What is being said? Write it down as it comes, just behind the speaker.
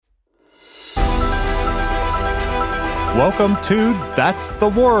Welcome to That's the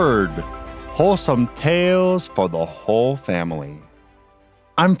Word, wholesome tales for the whole family.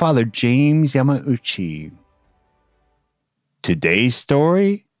 I'm Father James Yamauchi. Today's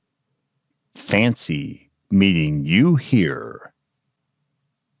story, Fancy Meeting You Here.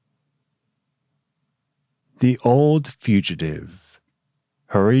 The old fugitive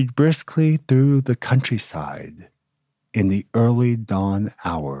hurried briskly through the countryside in the early dawn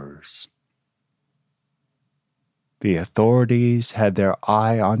hours. The authorities had their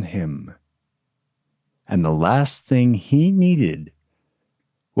eye on him, and the last thing he needed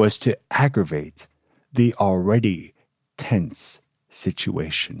was to aggravate the already tense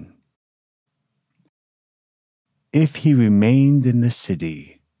situation. If he remained in the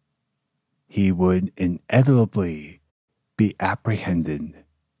city, he would inevitably be apprehended.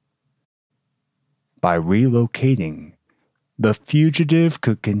 By relocating, the fugitive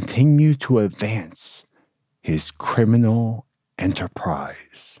could continue to advance his criminal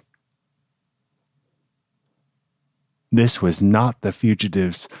enterprise. This was not the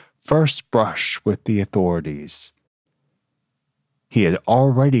fugitive's first brush with the authorities. He had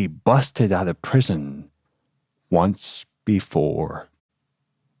already busted out of prison once before.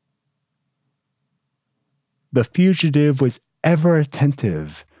 The fugitive was ever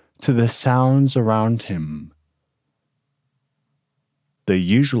attentive to the sounds around him. The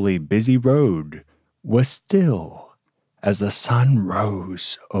usually busy road was still as the sun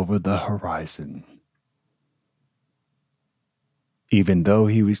rose over the horizon. Even though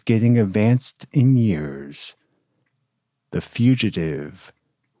he was getting advanced in years, the fugitive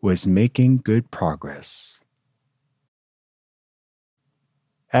was making good progress.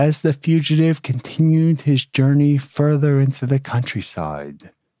 As the fugitive continued his journey further into the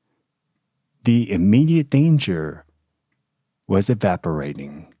countryside, the immediate danger was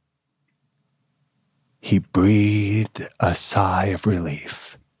evaporating. He breathed a sigh of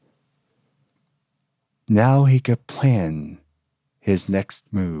relief. Now he could plan his next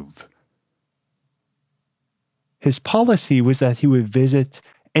move. His policy was that he would visit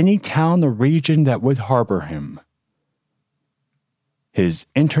any town or region that would harbor him. His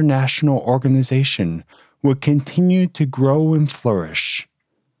international organization would continue to grow and flourish,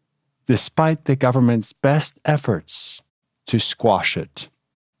 despite the government's best efforts to squash it.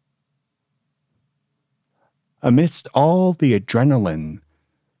 Amidst all the adrenaline,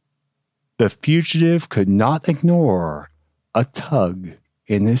 the fugitive could not ignore a tug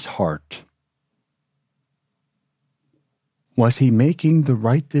in his heart. Was he making the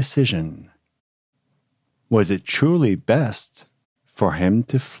right decision? Was it truly best for him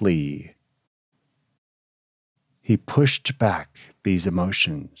to flee? He pushed back these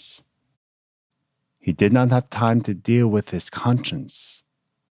emotions. He did not have time to deal with his conscience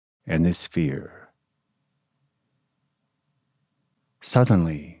and his fear.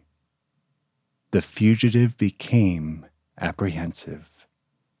 Suddenly, the fugitive became apprehensive.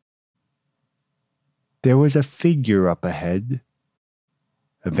 There was a figure up ahead,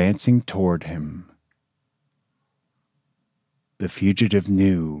 advancing toward him. The fugitive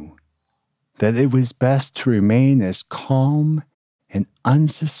knew that it was best to remain as calm and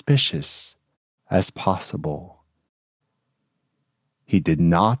unsuspicious as possible. He did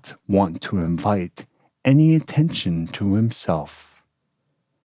not want to invite any attention to himself.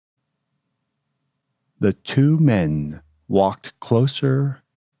 The two men walked closer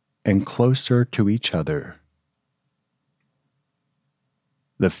and closer to each other.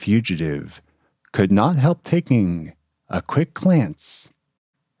 The fugitive could not help taking a quick glance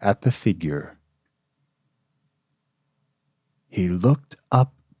at the figure. He looked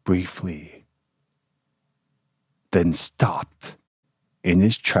up briefly, then stopped in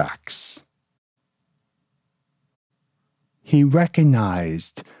his tracks. He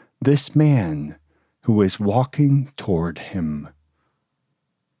recognized this man who was walking toward him.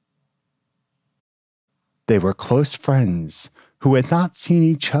 They were close friends who had not seen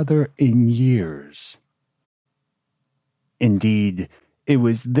each other in years. Indeed, it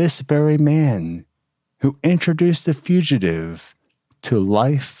was this very man who introduced the fugitive to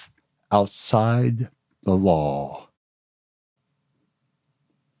life outside the law.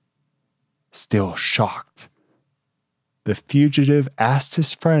 Still shocked, the fugitive asked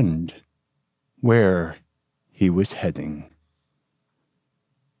his friend where he was heading.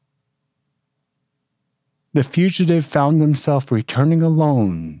 The fugitive found himself returning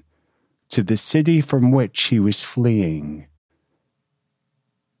alone to the city from which he was fleeing.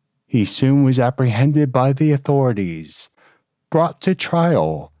 He soon was apprehended by the authorities, brought to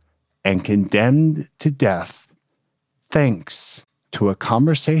trial, and condemned to death, thanks to a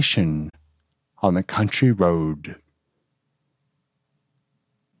conversation on a country road.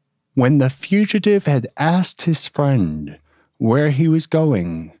 When the fugitive had asked his friend where he was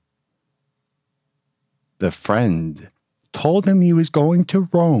going, the friend told him he was going to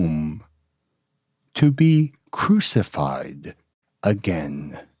Rome to be crucified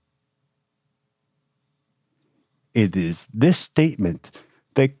again. It is this statement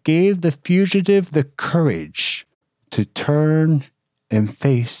that gave the fugitive the courage to turn and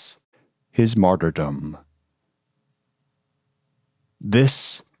face his martyrdom.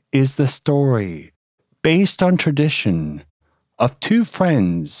 This is the story, based on tradition, of two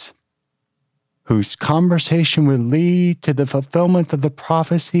friends whose conversation would lead to the fulfillment of the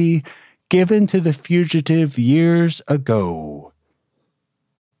prophecy given to the fugitive years ago.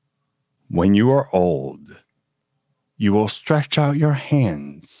 When you are old, you will stretch out your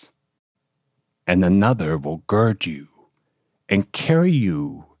hands, and another will gird you and carry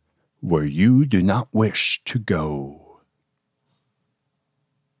you where you do not wish to go.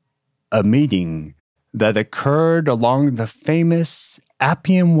 A meeting that occurred along the famous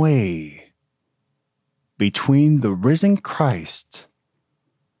Appian Way between the risen Christ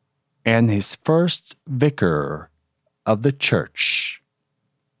and his first vicar of the church,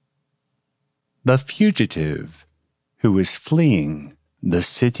 the fugitive who was fleeing the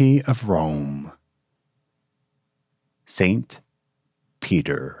city of Rome, Saint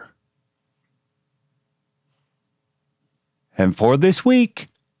Peter. And for this week,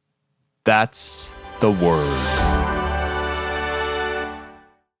 that's the word.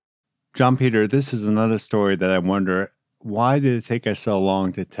 John Peter, this is another story that I wonder, why did it take us so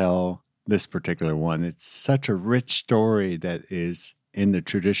long to tell this particular one? It's such a rich story that is in the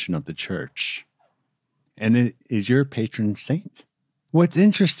tradition of the church. And it is your patron saint. What's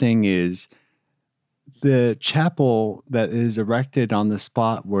interesting is the chapel that is erected on the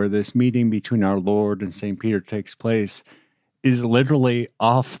spot where this meeting between our Lord and St. Peter takes place is literally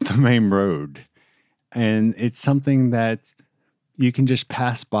off the main road. And it's something that you can just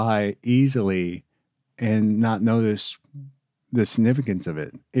pass by easily and not notice the significance of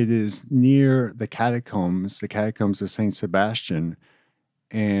it. It is near the catacombs of St. Sebastian.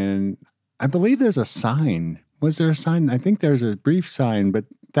 And I believe there's a sign. Was there a sign? I think there's a brief sign, but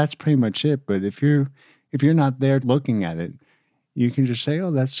that's pretty much it. But if you're not there looking at it, you can just say,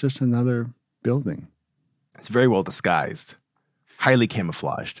 oh, that's just another building. It's very well disguised, highly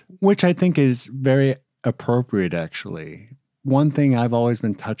camouflaged. Which I think is very appropriate, actually. One thing I've always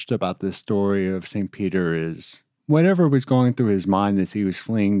been touched about this story of St. Peter is whatever was going through his mind as he was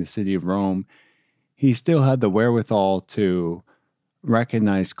fleeing the city of Rome, he still had the wherewithal to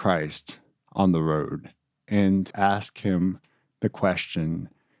recognize Christ on the road and ask him the question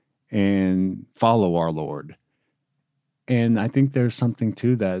and follow our Lord. And I think there's something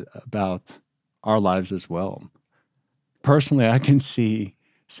to that about our lives as well. Personally, I can see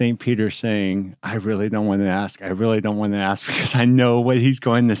St. Peter saying, I really don't want to ask because I know what he's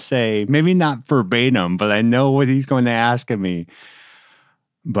going to say. Maybe not verbatim, but I know what he's going to ask of me.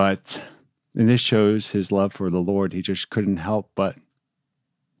 And this shows his love for the Lord. He just couldn't help but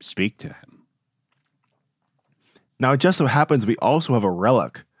speak to him. Now, it just so happens we also have a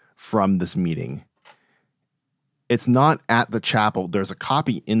relic from this meeting. It's not at the chapel. There's a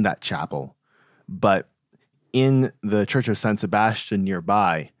copy in that chapel, but in the Church of San Sebastian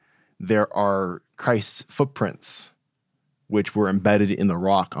nearby, there are Christ's footprints, which were embedded in the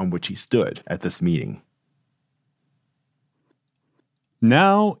rock on which he stood at this meeting.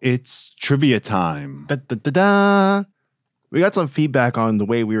 Now it's trivia time. Da-da-da-da. We got some feedback on the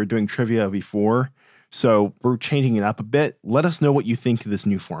way we were doing trivia before, so we're changing it up a bit. Let us know what you think of this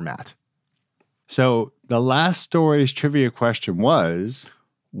new format. So the last story's trivia question was,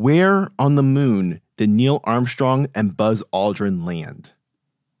 where on the moon did Neil Armstrong and Buzz Aldrin land?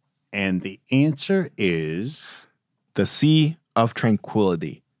 And the answer is the Sea of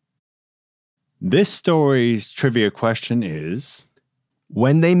Tranquility. This story's trivia question is,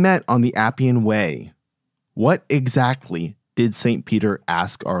 when they met on the Appian Way, what exactly did St. Peter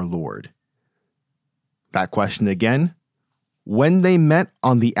ask our Lord? That question again. When they met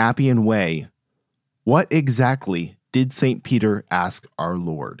on the Appian Way, what exactly did St. Peter ask our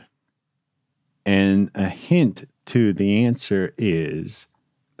Lord? And a hint to the answer is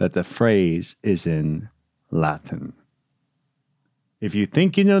that the phrase is in Latin. If you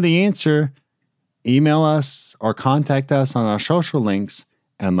think you know the answer, email us or contact us on our social links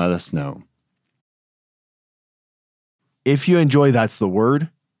and let us know. If you enjoy That's the Word,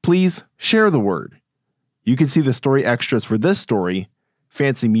 please share the word. You can see the story extras for this story,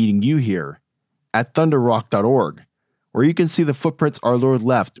 Fancy Meeting You Here, at thunderrock.org, where you can see the footprints our Lord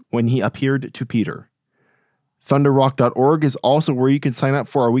left when he appeared to Peter. thunderrock.org is also where you can sign up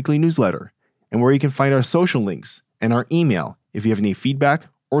for our weekly newsletter and where you can find our social links and our email if you have any feedback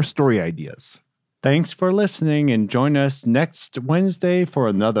or story ideas. Thanks for listening, and join us next Wednesday for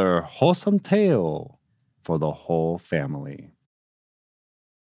another wholesome tale for the whole family.